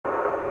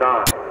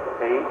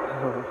8,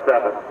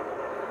 7,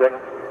 6,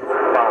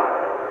 5,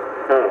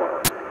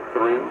 4,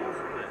 3,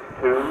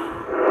 2, 1,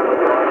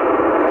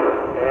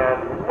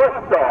 and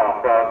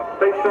liftoff of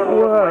Space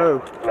Shuttle. Whoa!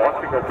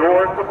 Launching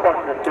aboard the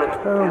partnership.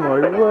 Oh my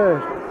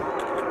word!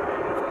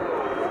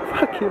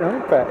 Fucking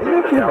iPad,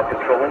 look at Now it!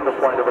 controlling the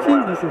flight of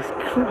Atlantis. Jesus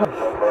Christ!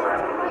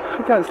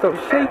 I can't stop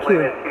shaking!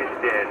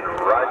 Houston,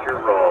 Roger,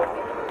 roll.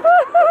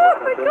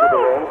 Into the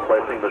roll,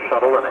 placing the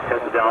shuttle in a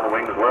heads-down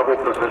wings level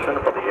position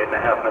for the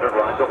 8.5-minute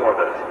ride to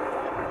orbit.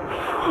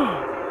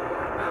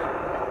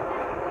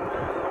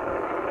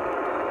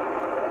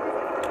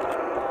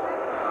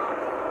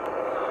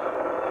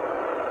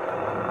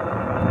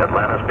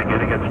 Atlantis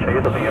beginning its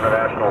chase of the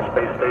International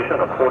Space Station,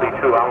 a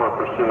 42-hour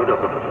pursuit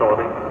of the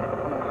facility.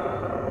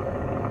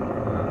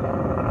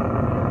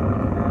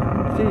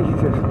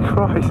 Jesus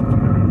Christ!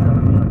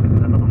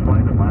 Into the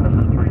flight,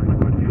 Atlantis' 3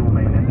 liquid fuel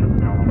main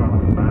engines now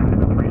throttling back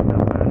in a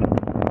 3-step fashion.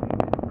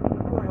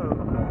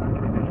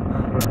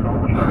 The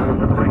shuttle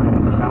is at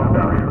breaking the sound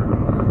barrier.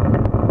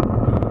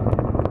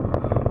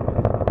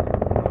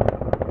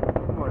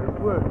 Oh my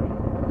word!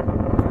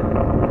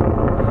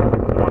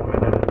 1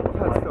 minute into the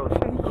I can't stop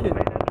shaking!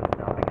 main engine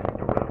now beginning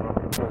to rev up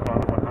to full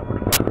throttle,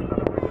 100%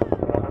 of rated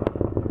performance.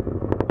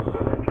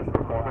 Good engine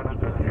performance,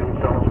 good fuel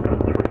cells, good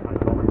 3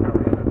 hydraulic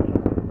power units.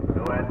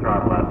 Go ahead,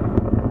 throttle up.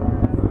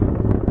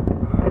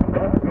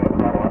 Go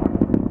throttle up.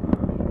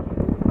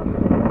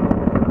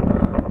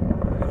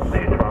 The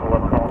throttle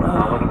up call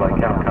acknowledged by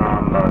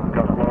Capcom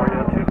Gus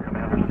Gloria to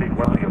Commander Steve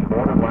Wesley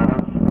aboard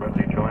Atlantis.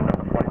 Wesley joined on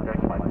the flight deck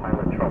by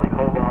pilot Charlie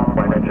Hobaugh,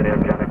 flight engineer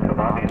Janik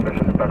Tamabi, and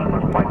mission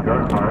specialist Mike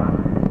Gerhardt.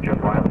 Jim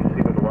Riley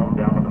seated alone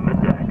down on the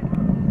middeck.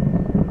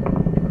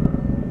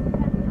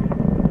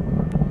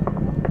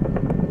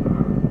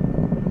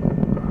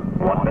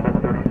 1 minute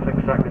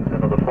 36 seconds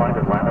into the flight,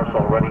 Atlantis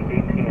already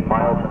 18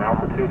 miles in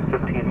altitude,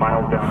 15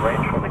 miles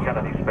downrange from the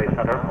Kennedy Space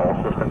Center. All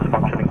systems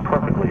functioning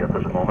perfectly at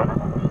this moment.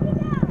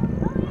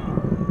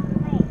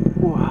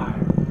 Wow!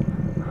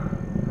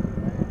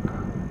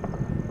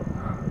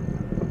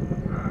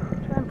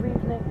 Try and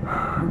breathe, Nick.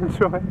 I'm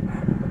trying.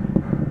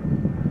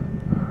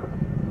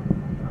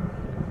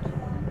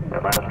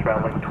 Atlantis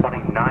traveling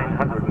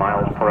 2,900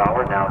 miles per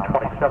hour, now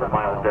 27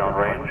 miles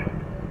downrange.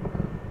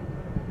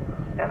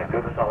 And a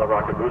good solid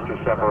rocket booster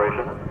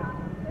separation.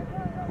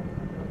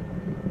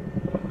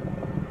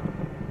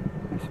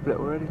 They split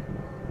already.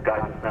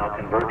 Guidance now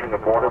converging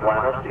aboard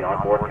Atlantis, the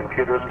onboard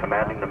computers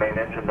commanding the main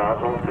engine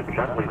nozzle to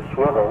gently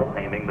swivel,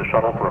 aiming the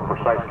shuttle for a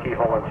precise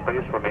keyhole in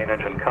space for main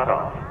engine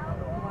cutoff.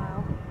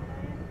 Wow.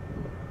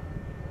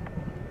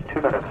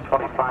 2 minutes,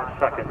 25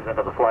 seconds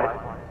into the flight.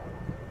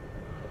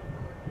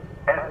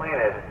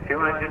 Atlantis,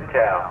 2-engine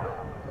tail.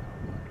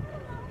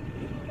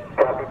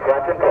 Copy,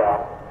 Captain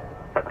Tail.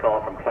 A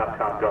call from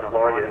Capcom Gus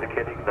Gloria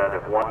indicating that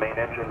if one main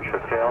engine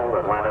should fail,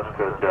 Atlantis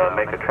could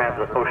make a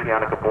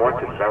transoceanic abort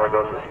to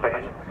Zaragoza,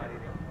 Spain.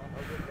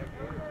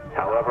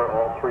 However,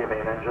 all 3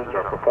 main engines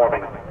are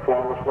performing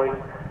flawlessly,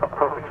 a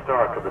perfect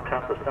start to the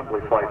 10th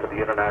assembly flight to the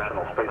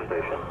International Space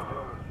Station.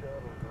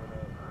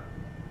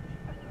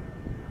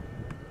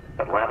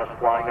 Atlantis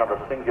flying on the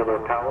singular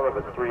power of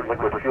its 3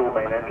 liquid fuel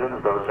main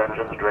engines, those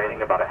engines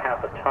draining about a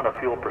half a ton of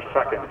fuel per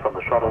second from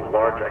the shuttle's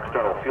large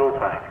external fuel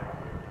tank.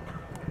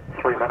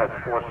 3 minutes,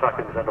 4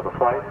 seconds into the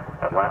flight,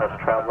 Atlantis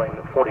traveling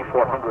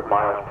 4,400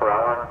 miles per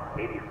hour,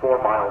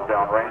 84 miles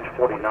downrange,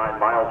 49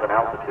 miles in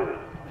altitude.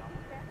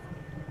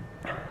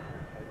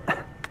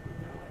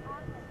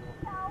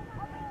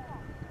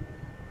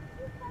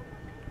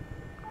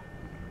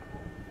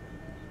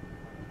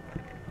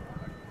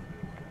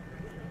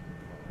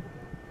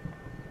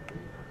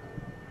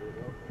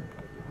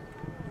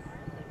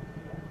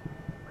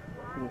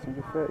 It's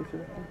under 30, you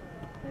reckon?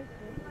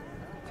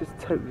 Just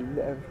totally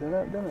lit everything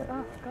up, didn't it?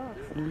 Oh, God.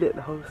 Lit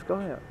the whole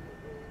sky up.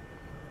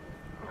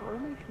 Got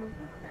emotional.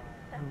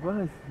 It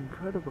was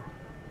incredible.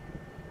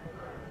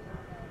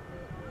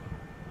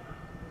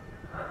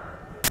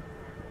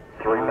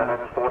 Three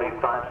minutes,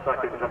 45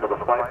 seconds into the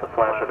flight, the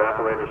flash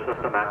evaporator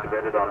system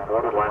activated on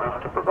board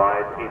Atlantis to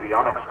provide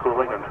avionics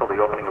cooling until the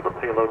opening of the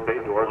payload bay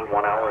doors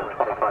 1 hour and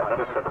 25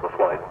 minutes into the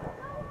flight.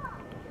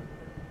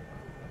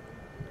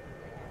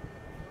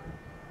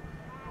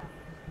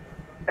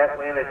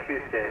 Atlantis,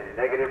 Houston,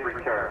 negative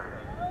return.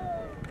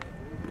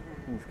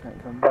 Things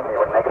can't come back.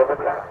 Negative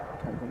return.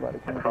 Can't come back to A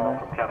Canada call now.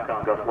 from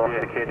Capcom Gus Gloria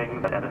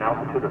indicating that at an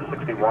altitude of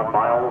 61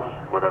 miles,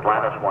 with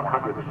Atlantis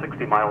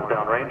 160 miles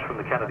downrange from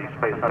the Kennedy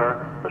Space Center,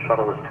 the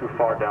shuttle is too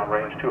far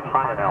downrange, too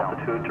high in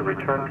altitude to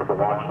return to the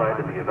launch site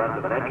in the event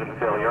of an engine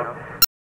failure.